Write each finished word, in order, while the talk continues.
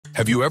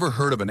Have you ever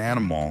heard of an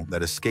animal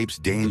that escapes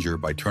danger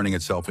by turning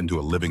itself into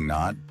a living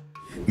knot?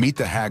 Meet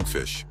the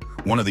hagfish,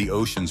 one of the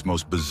ocean's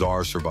most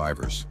bizarre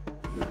survivors.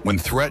 When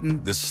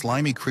threatened, this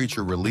slimy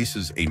creature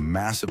releases a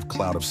massive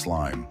cloud of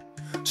slime,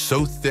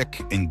 so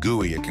thick and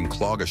gooey it can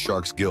clog a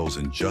shark's gills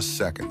in just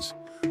seconds,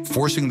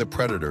 forcing the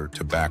predator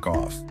to back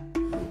off.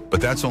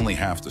 But that's only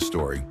half the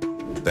story.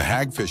 The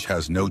hagfish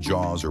has no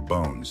jaws or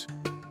bones,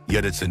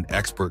 yet it's an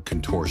expert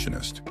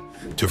contortionist.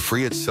 To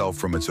free itself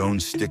from its own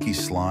sticky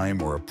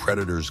slime or a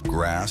predator's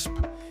grasp,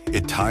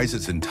 it ties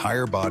its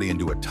entire body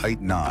into a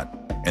tight knot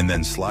and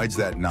then slides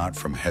that knot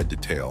from head to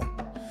tail.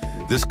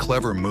 This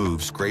clever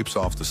move scrapes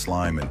off the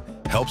slime and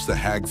helps the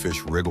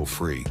hagfish wriggle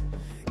free.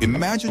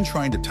 Imagine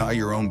trying to tie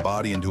your own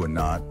body into a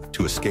knot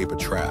to escape a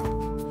trap.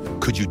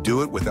 Could you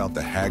do it without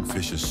the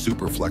hagfish's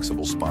super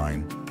flexible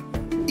spine?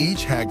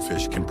 Each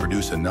hagfish can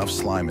produce enough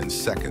slime in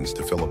seconds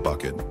to fill a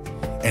bucket,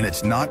 and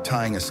its knot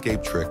tying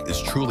escape trick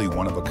is truly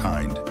one of a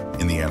kind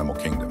in the animal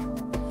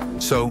kingdom.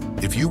 So,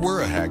 if you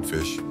were a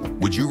hagfish,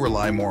 would you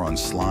rely more on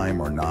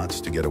slime or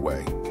knots to get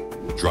away?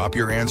 Drop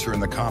your answer in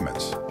the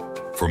comments.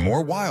 For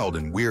more wild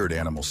and weird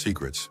animal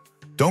secrets,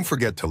 don't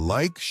forget to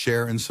like,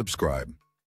 share, and subscribe.